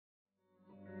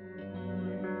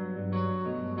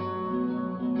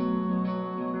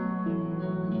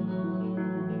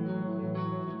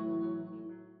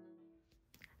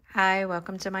Hi,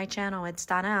 welcome to my channel. It's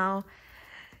Donelle.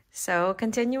 So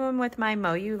continuing with my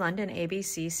MoYou London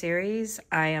ABC series,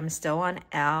 I am still on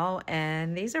L,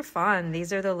 and these are fun.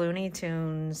 These are the Looney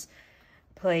Tunes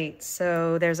plates.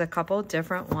 So there's a couple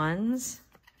different ones.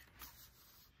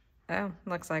 Oh,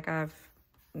 looks like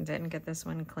didn't get this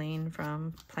one clean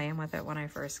from playing with it when I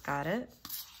first got it.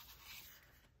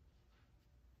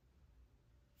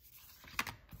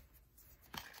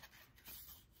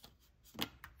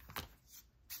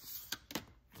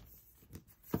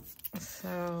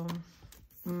 So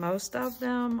most of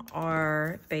them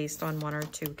are based on one or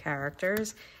two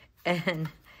characters, and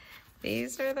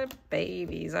these are the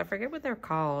babies. I forget what they're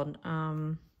called,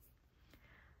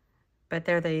 but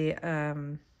they're the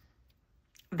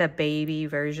baby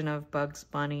version of Bugs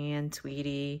Bunny and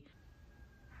Tweety.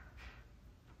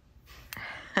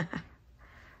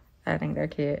 I think they're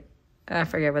cute. I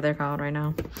forget what they're called right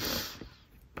now.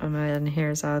 And then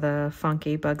here's all the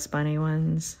funky Bugs Bunny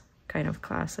ones. Kind of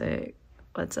classic.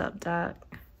 What's up, Doc?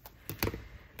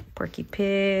 Porky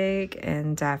Pig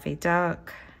and Daffy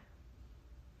Duck.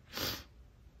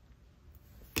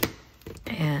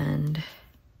 And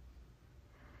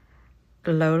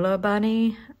Lola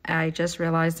Bunny. I just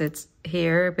realized it's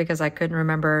here because I couldn't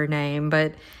remember her name,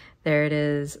 but there it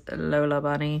is, Lola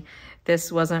Bunny.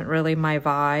 This wasn't really my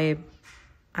vibe.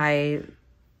 I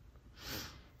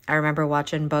remember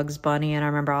watching Bugs Bunny and I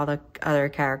remember all the other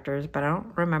characters, but I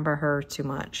don't remember her too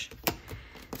much.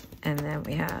 And then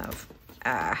we have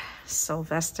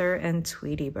Sylvester and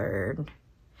Tweety Bird.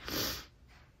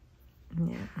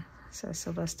 Yeah, so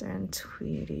Sylvester and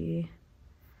Tweety.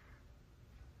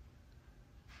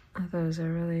 Oh, those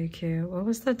are really cute. What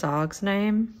was the dog's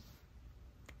name?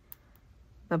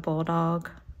 The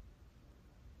bulldog.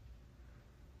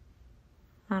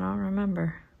 I don't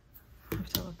remember. I have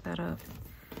to look that up.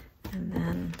 And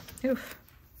then, oof.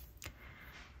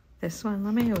 This one,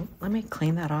 let me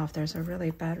clean that off. There's a really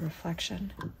bad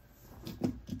reflection.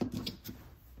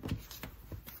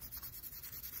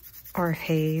 Or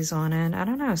haze on it. I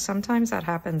don't know. Sometimes that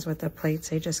happens with the plates.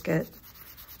 They just get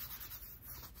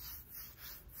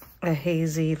a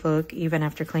hazy look even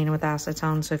after cleaning with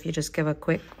acetone. So if you just give a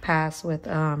quick pass with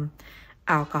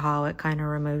alcohol, it kind of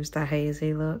removes the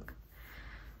hazy look.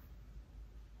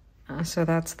 So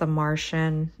that's the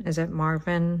Martian. Is it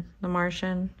Marvin the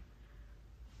Martian?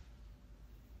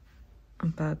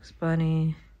 Bugs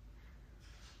Bunny.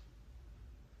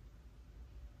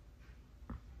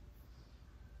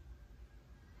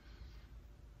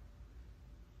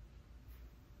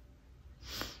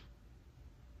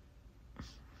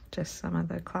 Just some of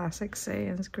the classic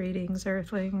sayings. Greetings,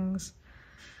 Earthlings.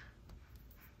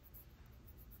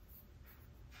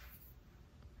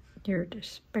 You're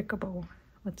despicable.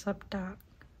 What's up, Doc?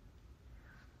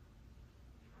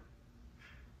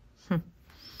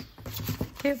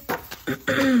 Cute.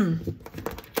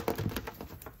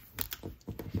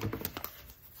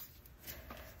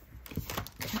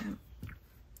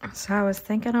 So I was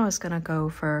thinking I was gonna go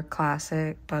for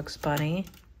classic Bugs Bunny.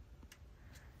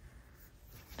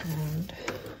 And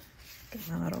get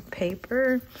my little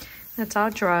paper. It's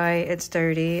all dry, it's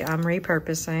dirty. I'm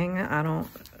repurposing.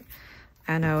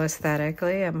 I know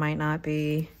aesthetically it might not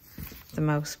be the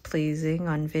most pleasing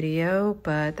on video,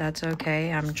 but that's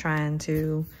okay. I'm trying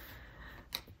to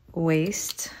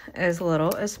waste as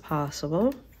little as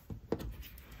possible.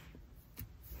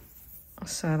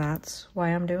 So that's why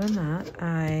I'm doing that.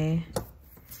 I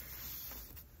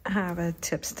have a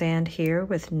tip stand here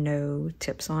with no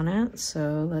tips on it,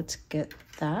 so let's get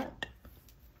that.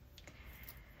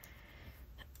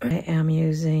 I am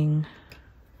using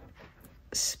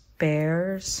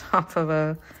spares off of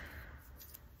a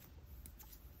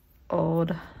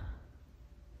old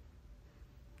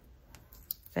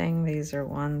thing. These are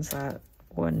ones that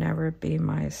would never be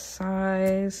my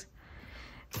size.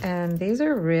 And these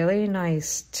are really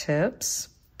nice tips,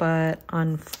 but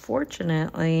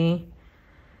unfortunately,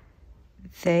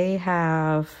 they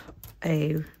have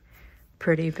a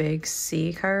pretty big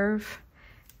C curve.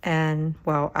 And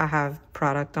well, I have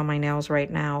product on my nails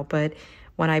right now, but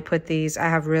when I put these, I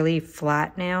have really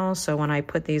flat nails. So when I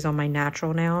put these on my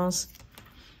natural nails,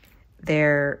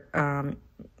 there's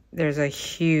a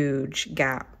huge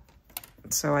gap.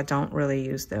 So I don't really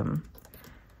use them.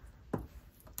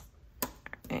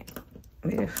 All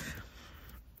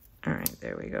right,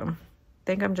 there we go. I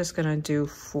think I'm just gonna do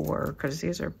 4 because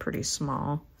these are pretty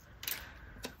small.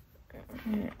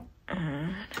 And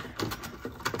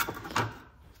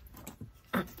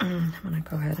I'm gonna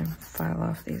go ahead and file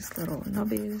off these little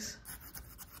nubbies.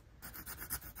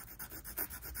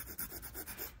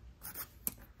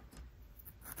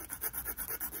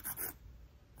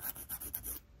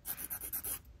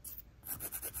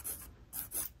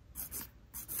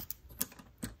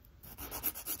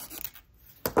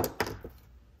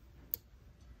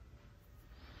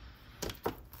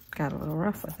 got a little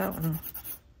rough with that one.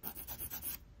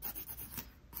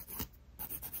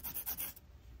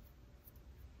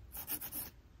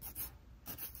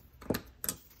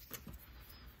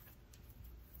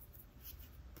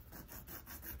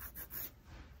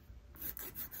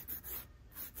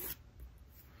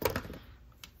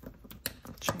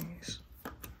 Jeez.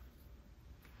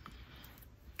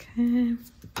 Okay. I'm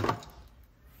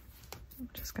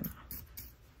just gonna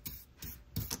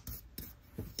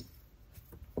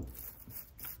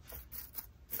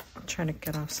try to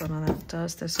get off some of that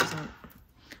dust. This isn't,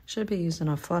 should be using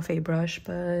a fluffy brush,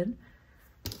 but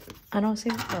I don't see,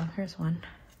 oh, here's one.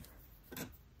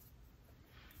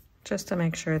 Just to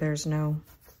make sure there's no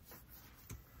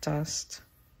dust.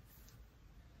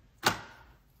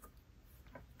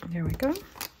 There we go.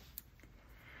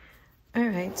 All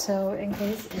right, so in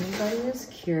case anybody is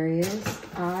curious,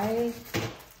 I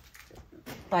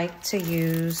like to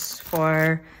use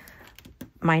for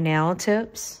my nail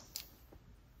tips.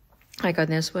 Like on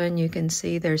this one, you can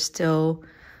see there's still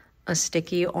a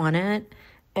sticky on it.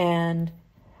 And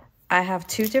I have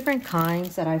two different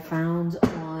kinds that I found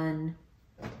on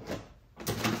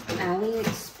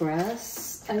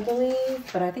AliExpress, I believe.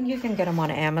 But I think you can get them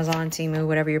on Amazon, Temu,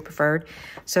 whatever you preferred.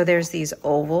 So there's these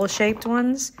oval shaped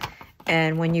ones.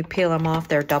 And when you peel them off,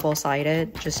 they're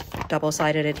double-sided, just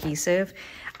double-sided adhesive.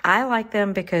 I like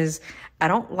them because I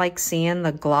don't like seeing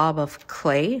the glob of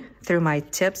clay through my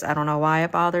tips. I don't know why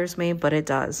it bothers me, but it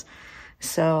does.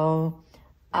 So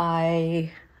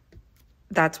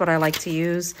that's what I like to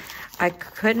use. I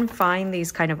couldn't find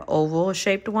these kind of oval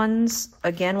shaped ones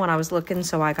again when I was looking,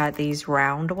 so I got these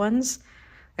round ones.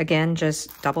 Again,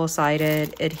 just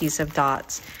double-sided adhesive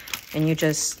dots. And you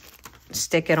just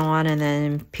stick it on and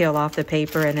then peel off the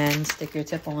paper and then stick your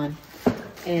tip on.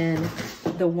 And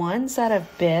the ones that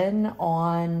have been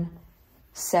on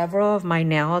several of my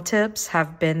nail tips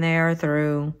have been there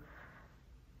through,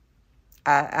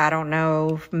 I don't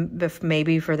know, if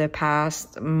maybe for the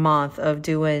past month of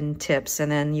doing tips, and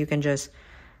then you can just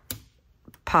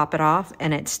pop it off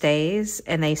and it stays,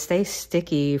 and they stay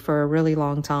sticky for a really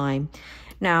long time.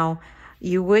 Now,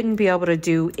 you wouldn't be able to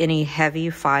do any heavy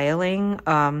filing,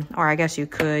 or I guess you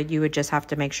could. You would just have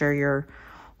to make sure you're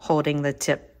holding the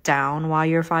tip down while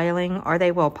you're filing, or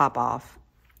they will pop off.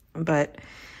 But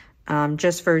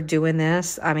just for doing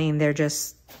this, I mean, they're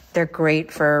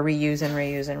great for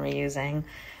reusing.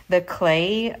 The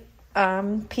clay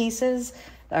pieces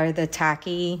are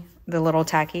the little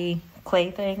tacky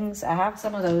clay things. I have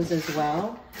some of those as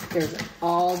well. There's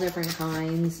all different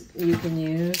kinds you can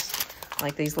use,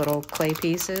 like these little clay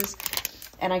pieces.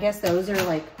 And I guess those are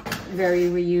like very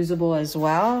reusable as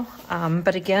well.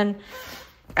 But again,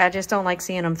 I just don't like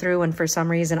seeing them through, and for some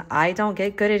reason I don't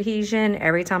get good adhesion.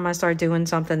 Every time I start doing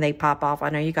something, they pop off. I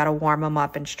know you got to warm them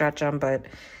up and stretch them, but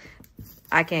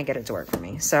I can't get it to work for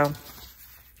me. So,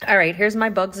 all right, here's my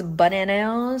Bugs Bunny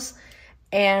nails,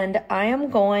 and I am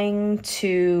going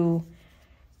to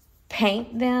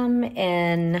paint them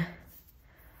in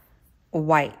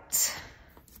white,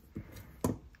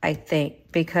 I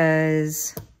think,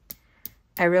 because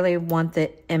I really want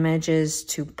the images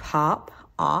to pop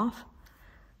off.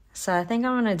 So I think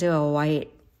I'm going to do a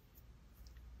white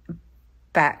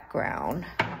background.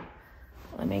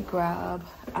 Let me grab,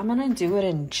 I'm going to do it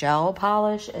in gel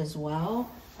polish as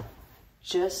well,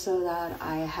 just so that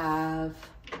I have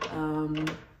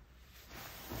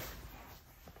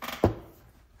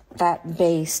that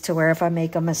base to where if I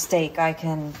make a mistake, I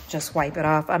can just wipe it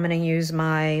off. I'm going to use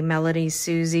my Melody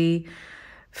Susie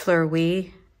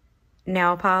Fleur-Oui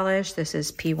nail polish. This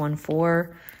is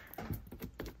P14.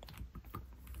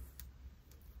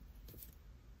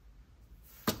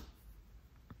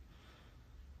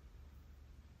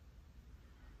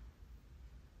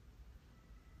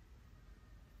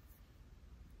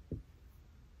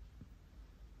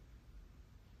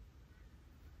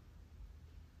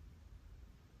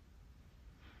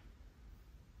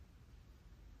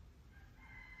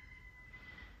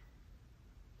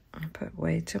 I put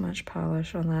way too much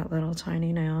polish on that little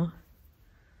tiny nail.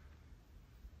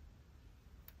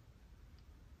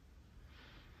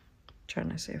 Trying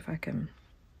to see if I can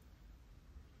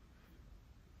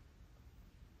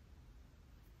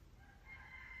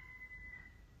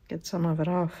get some of it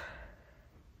off.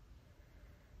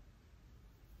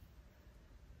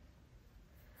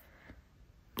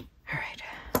 All right,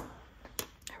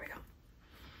 there we go.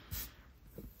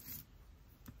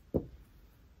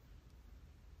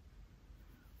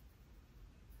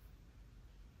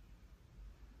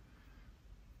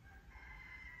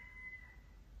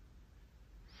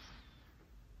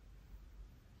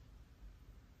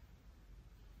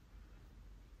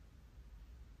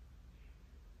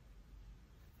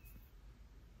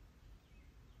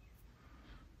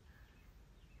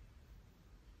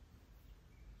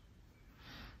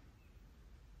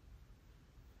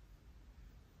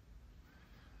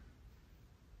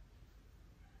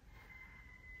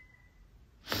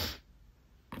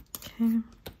 Okay.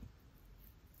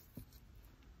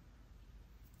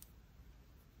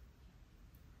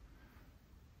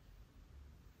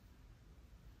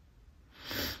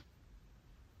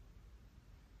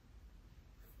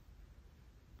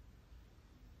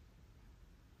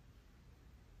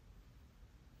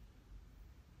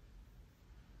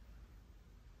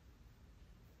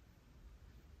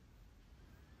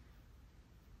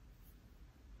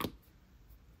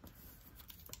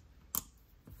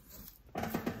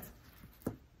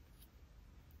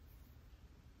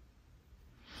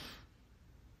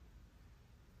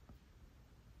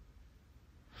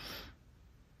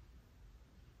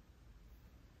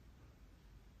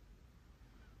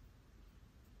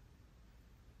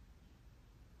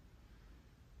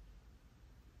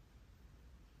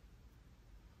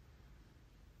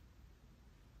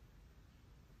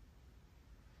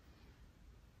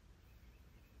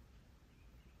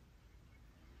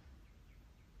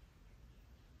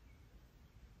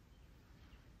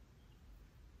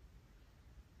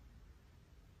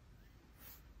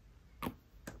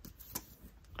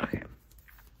 Okay,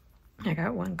 I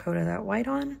got one coat of that white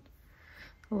on.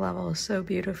 The level is so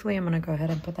beautifully. I'm gonna go ahead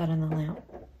and put that in the lamp.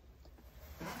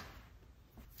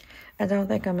 I don't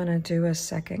think I'm gonna do a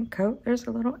second coat. There's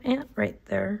a little ant right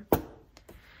there.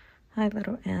 Hi,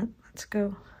 little ant. Let's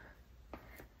go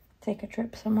take a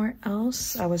trip somewhere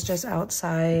else. I was just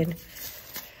outside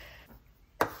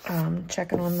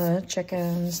checking on the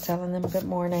chickens, telling them good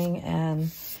morning,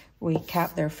 and we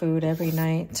cap their food every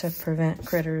night to prevent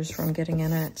critters from getting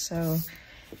in it. So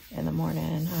in the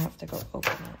morning, I have to go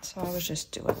open it. So I was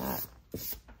just doing that.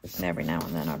 And every now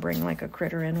and then I bring like a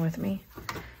critter in with me.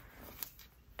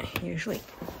 Usually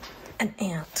an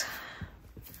ant.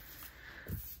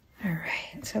 All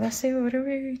right, so let's see, what are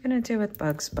we gonna do with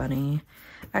Bugs Bunny?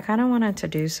 I kind of wanted to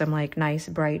do some like nice,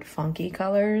 bright, funky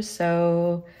colors.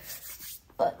 So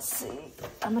let's see.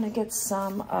 I'm gonna get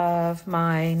some of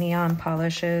my neon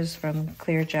polishes from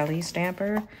Clear Jelly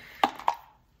Stamper.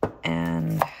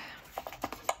 And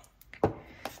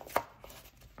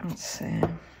let's see.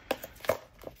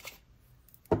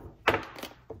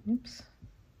 Oops.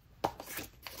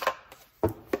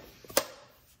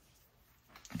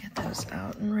 Get those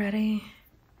out and ready.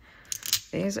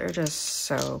 These are just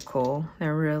so cool.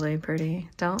 They're really pretty.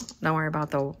 Don't worry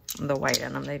about the white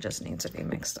in them. They just need to be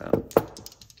mixed up.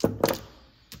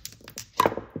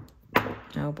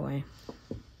 Oh boy.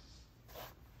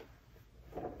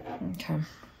 Okay.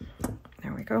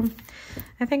 There we go.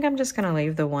 I think I'm just gonna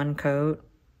leave the one coat.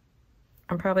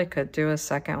 I probably could do a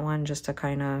second one just to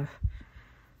kind of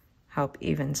help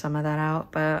even some of that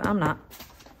out, but I'm not.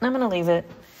 I'm gonna leave it.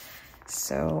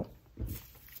 So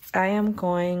I am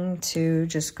going to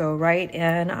just go right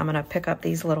in. I'm gonna pick up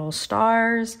these little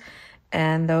stars,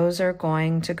 and those are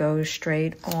going to go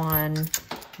straight on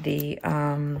the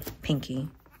pinky.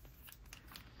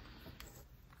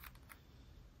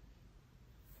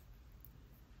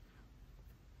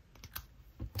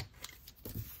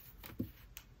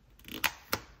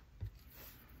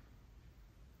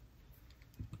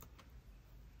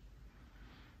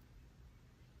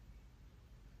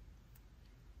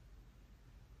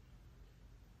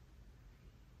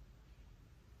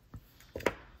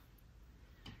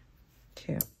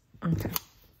 Cute. Okay.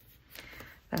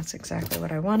 That's exactly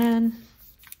what I wanted.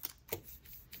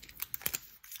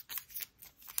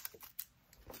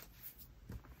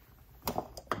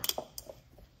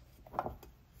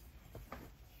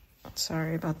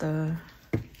 Sorry about the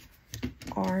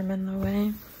arm in the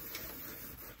way.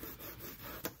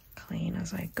 Clean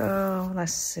as I go.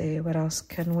 Let's see, what else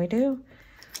can we do?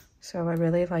 So I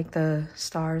really like the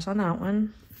stars on that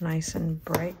one. Nice and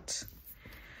bright.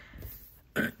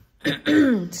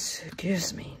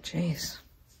 Excuse me, jeez.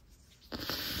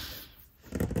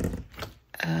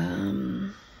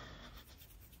 I'm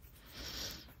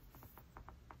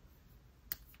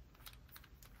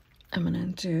gonna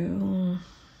do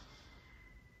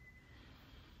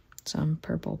some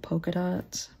purple polka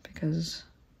dots because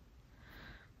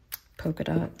polka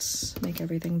dots make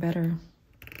everything better.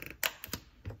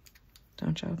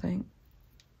 Don't y'all think?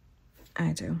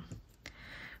 I do.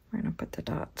 We're gonna put the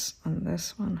dots on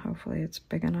this one. Hopefully it's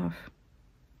big enough.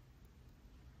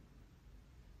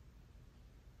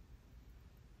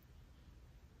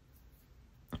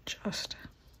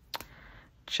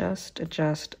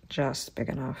 Just big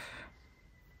enough.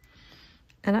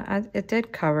 And it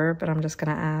did cover, but I'm just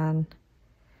gonna add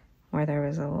where there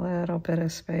was a little bit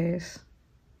of space.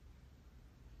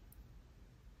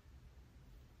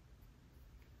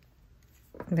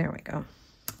 There we go.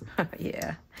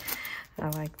 Yeah, I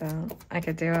like that. I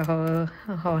could do a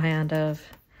whole hand of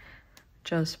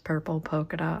just purple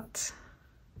polka dots.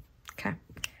 Okay.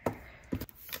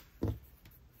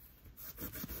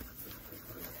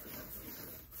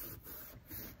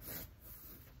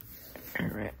 All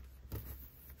right.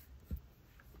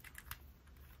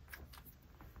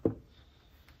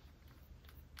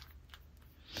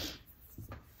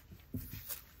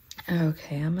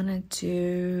 Okay, I'm gonna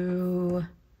do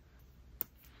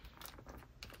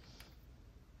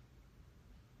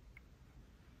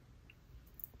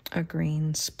a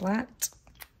green splat.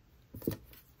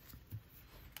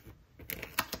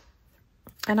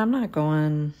 And I'm not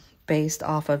going based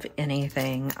off of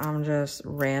anything. I'm just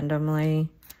randomly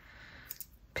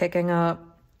picking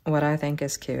up what I think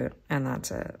is cute, and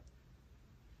that's it.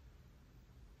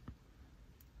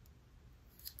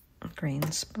 Green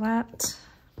splat.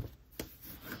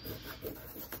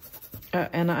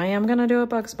 And I am gonna do a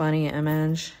Bugs Bunny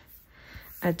image.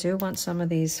 I do want some of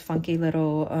these funky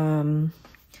little,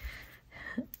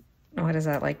 what is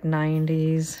that, like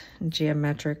 90s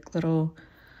geometric little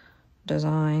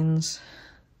designs.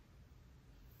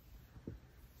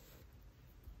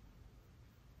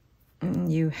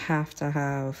 You have to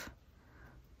have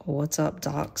What's Up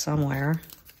Doc somewhere.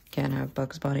 Can't have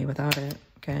Bugs Bunny without it,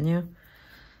 can you?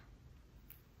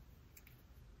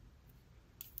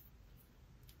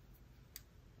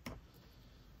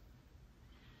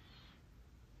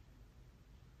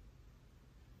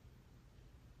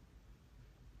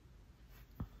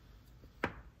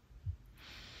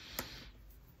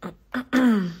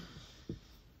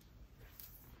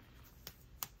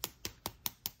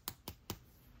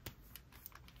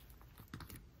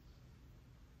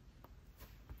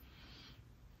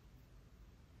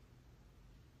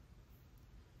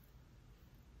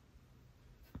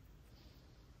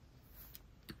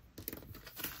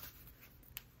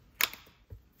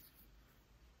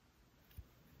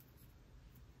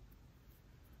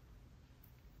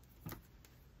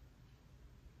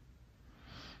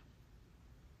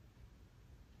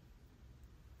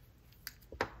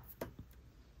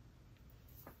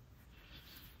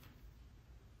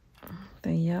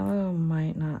 The yellow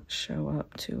might not show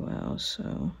up too well,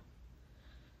 so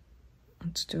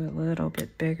let's do a little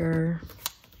bit bigger.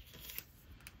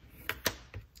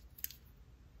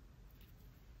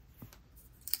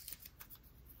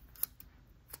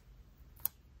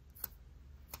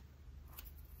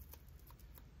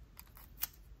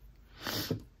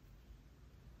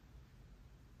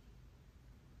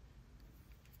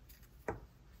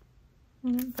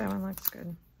 That one looks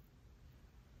good.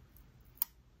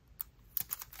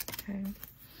 Okay.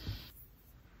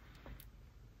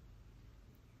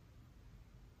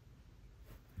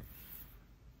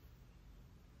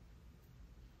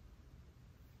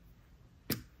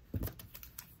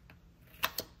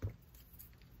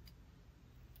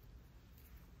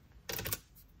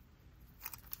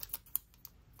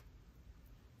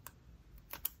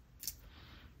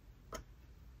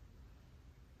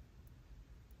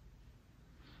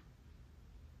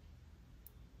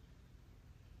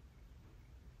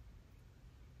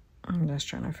 I'm just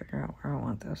trying to figure out where I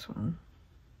want this one.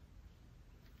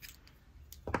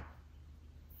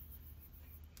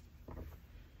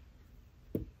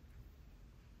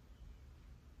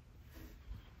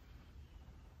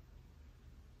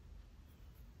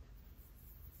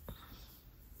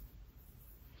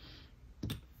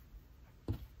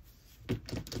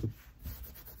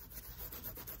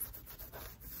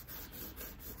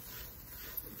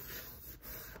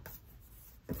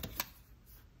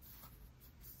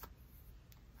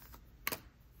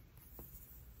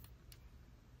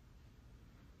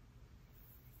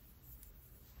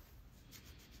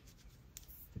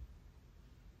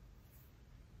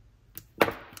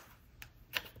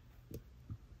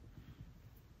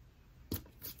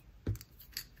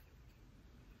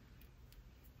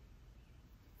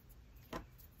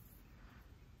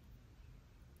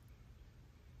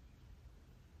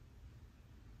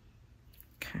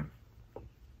 Okay.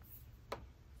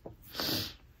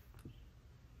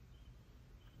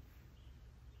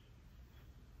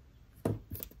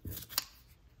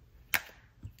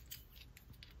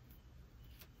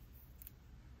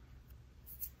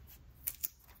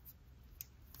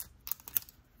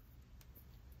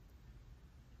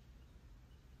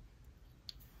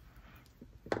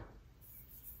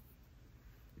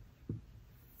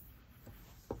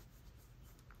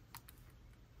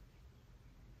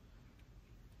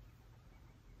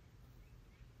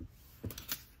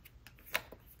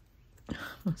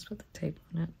 Let's put the tape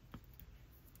on it.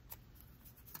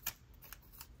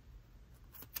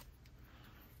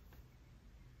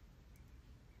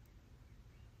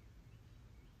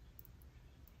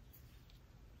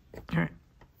 All right.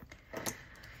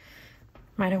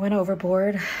 Might have went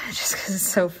overboard just because it's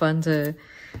so fun to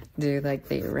do like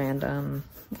the random,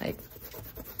 like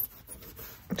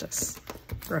just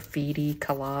graffiti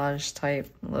collage type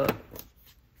look.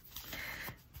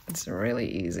 It's really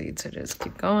easy to just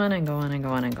keep going and going and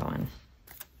going and going.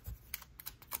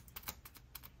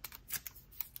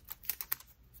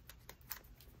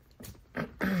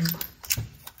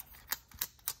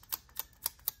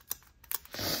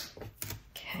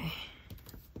 Okay,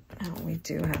 now we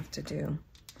do have to do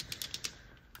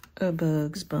a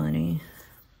Bugs Bunny.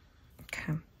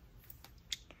 Okay,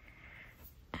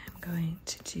 I'm going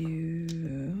to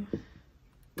do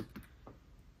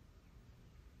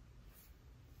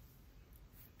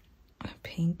a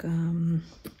pink,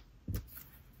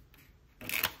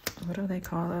 what do they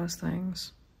call those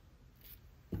things?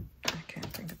 I can't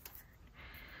think of,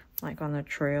 like on the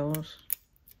trails.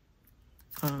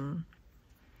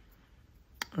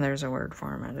 There's a word for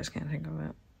them, I just can't think of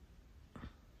it.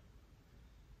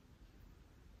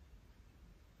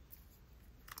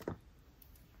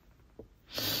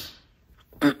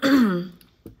 I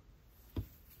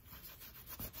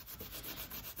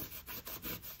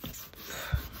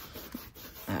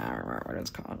don't remember what it's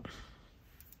called.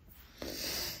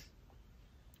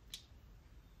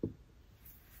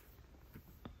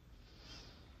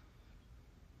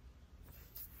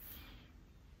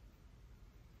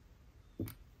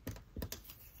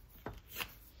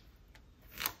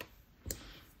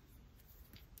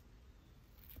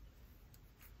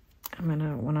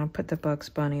 When I put the Bugs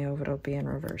Bunny over, it'll be in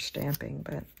reverse stamping,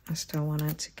 but I still want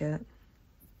it to get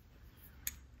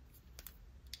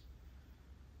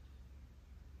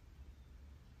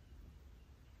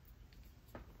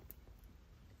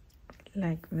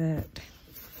like that.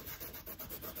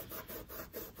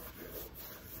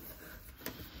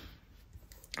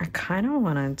 I kind of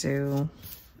want to do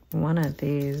one of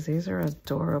these. These are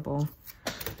adorable.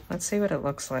 Let's see what it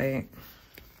looks like.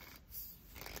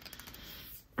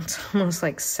 It's almost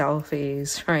like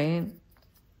selfies, right?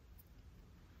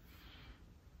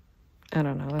 I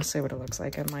don't know. Let's see what it looks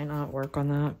like. It might not work on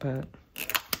that, but...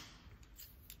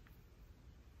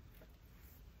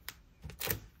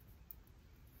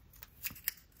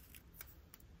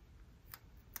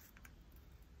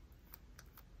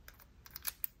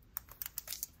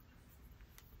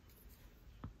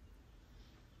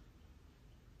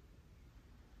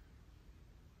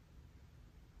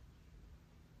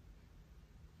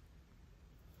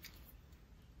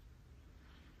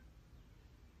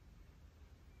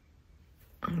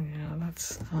 yeah,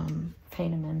 let's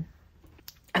paint them in.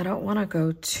 I don't want to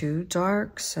go too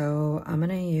dark, so I'm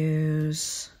gonna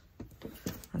use,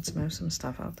 let's move some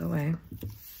stuff out the way.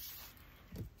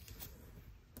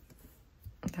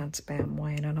 That's Bam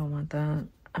White, I don't want that.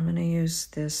 I'm gonna use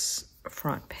this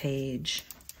front page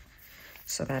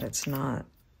so that it's not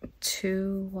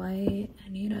too white. I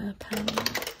need a pen.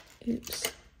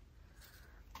 Oops.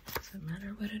 Doesn't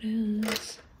matter what it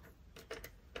is.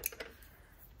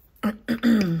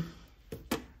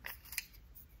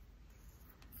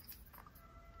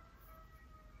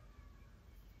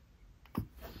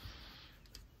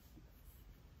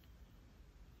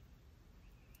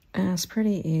 And it's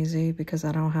pretty easy because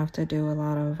I don't have to do a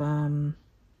lot of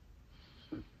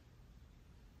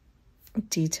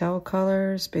detail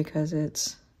colors because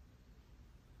it's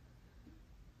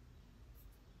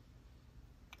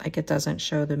like it doesn't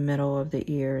show the middle of the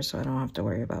ear, so I don't have to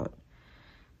worry about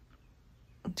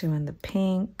doing the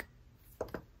pink.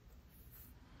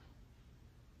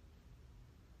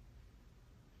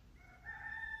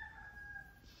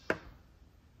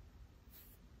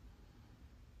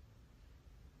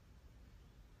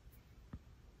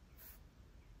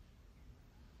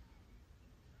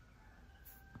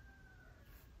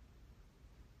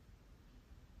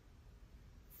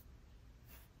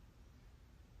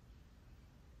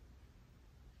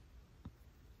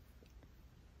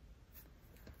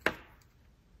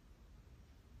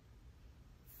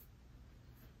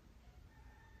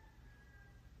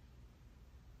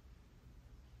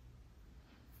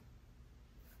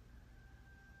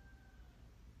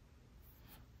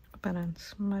 But then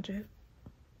smudge it.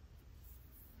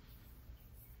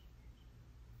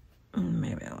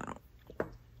 Maybe a little.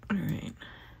 All right.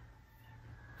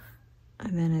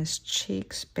 And then his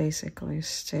cheeks basically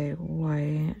stay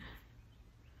white.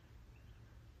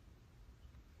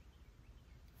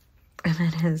 And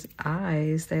then his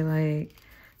eyes, they like,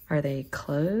 are they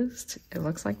closed? It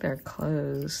looks like they're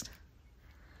closed.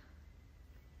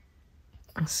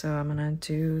 So I'm gonna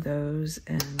do those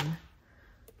in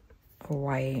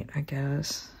white, I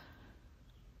guess.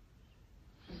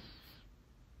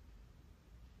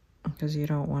 Because you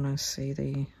don't want to see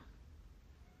the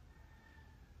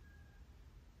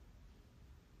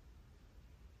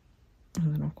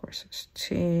horse's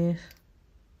teeth.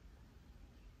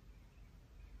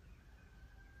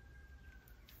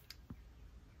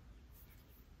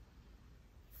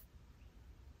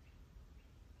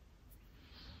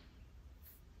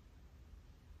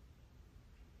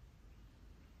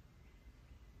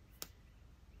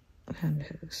 And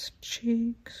his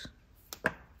cheeks.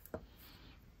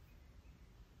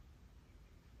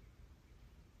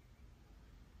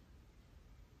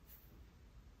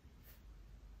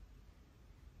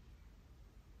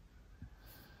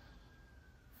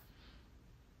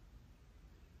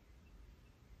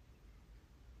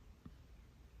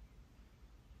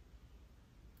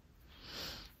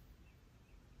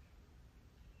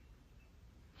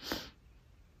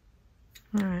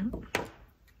 All right.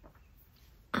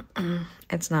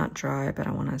 It's not dry, but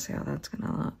I want to see how that's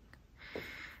gonna look.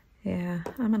 Yeah,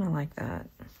 I'm gonna like that.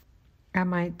 I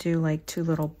might do like 2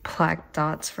 little black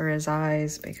dots for his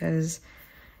eyes, because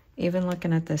even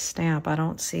looking at this stamp, I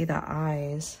don't see the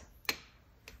eyes.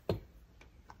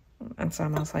 It's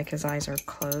almost like his eyes are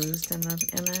closed in the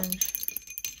image.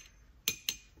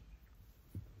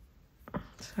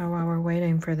 So while we're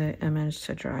waiting for the image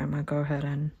to dry, I'm gonna go ahead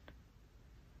and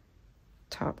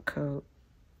top coat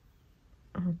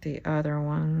the other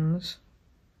ones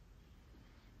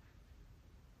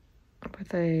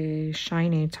with a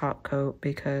shiny top coat,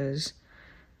 because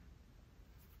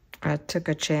I took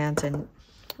a chance and,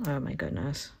 oh my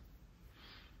goodness,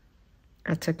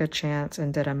 I took a chance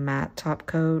and did a matte top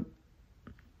coat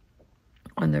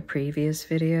on the previous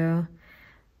video,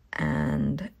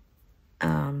 and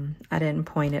I didn't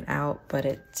point it out, but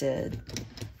it did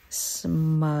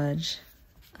smudge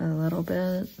a little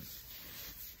bit.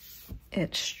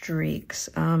 It streaks.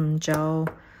 A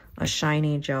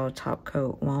shiny gel top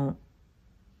coat won't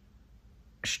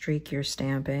streak your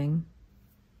stamping,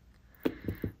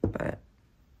 but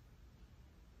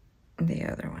the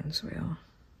other ones will.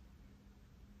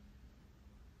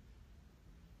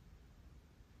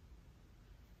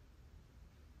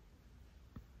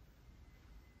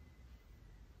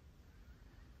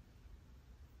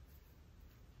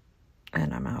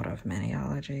 And I'm out of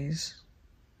Maniologies.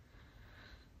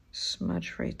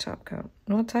 Smudge-free top coat.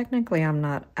 Well, technically I'm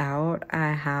not out.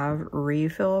 I have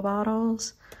refill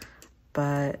bottles,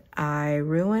 but I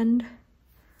ruined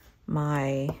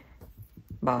my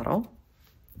bottle.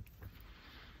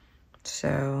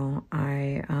 So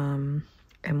I am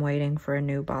waiting for a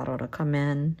new bottle to come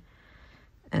in.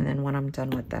 And then when I'm done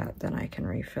with that, then I can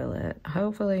refill it.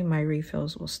 Hopefully my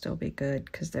refills will still be good,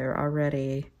 because they're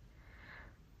already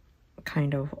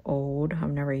kind of old.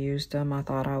 I've never used them. I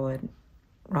thought I would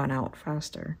run out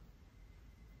faster.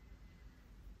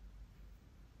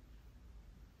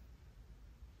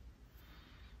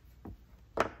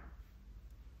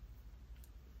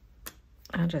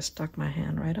 I just stuck my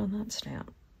hand right on that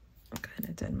stamp. Good,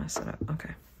 it didn't mess it up.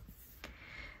 Okay.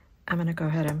 I'm gonna go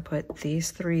ahead and put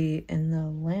these 3 in the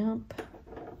lamp.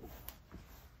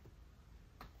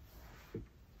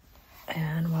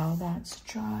 And while that's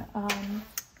dry,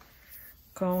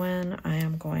 going, I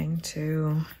am going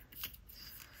to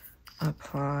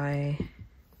apply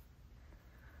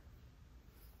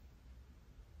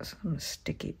some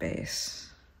sticky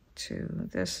base to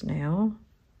this nail.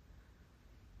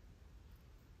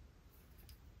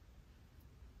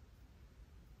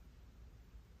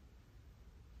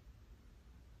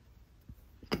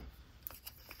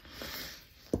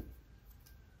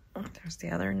 There's the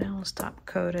other nails top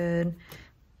coated.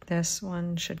 This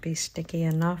one should be sticky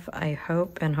enough, I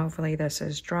hope, and hopefully this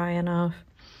is dry enough.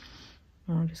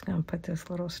 I'm just gonna put this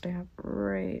little stamp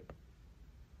right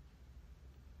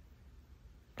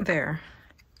there.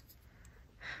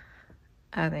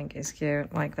 I think it's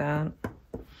cute like that.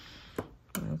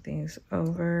 Move these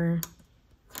over.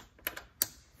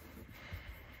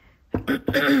 Go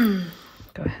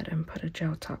ahead and put a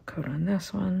gel top coat on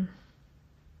this one.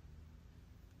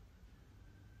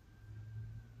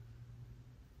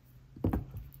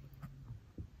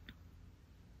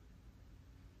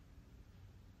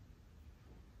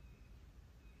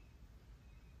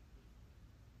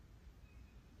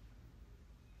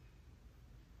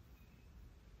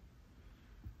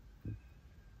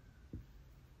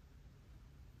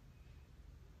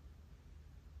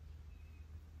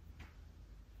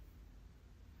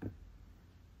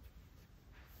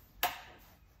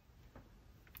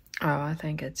 Oh, I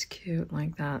think it's cute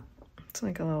like that. It's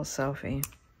like a little selfie.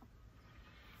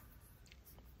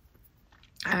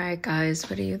 All right, guys,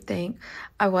 what do you think?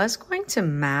 I was going to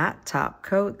matte top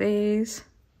coat these,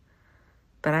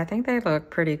 but I think they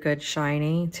look pretty good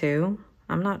shiny too.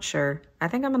 I'm not sure. I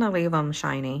think I'm gonna leave them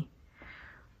shiny.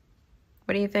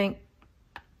 What do you think?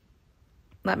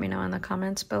 Let me know in the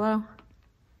comments below.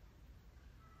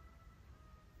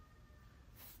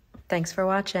 Thanks for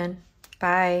watching.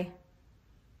 Bye.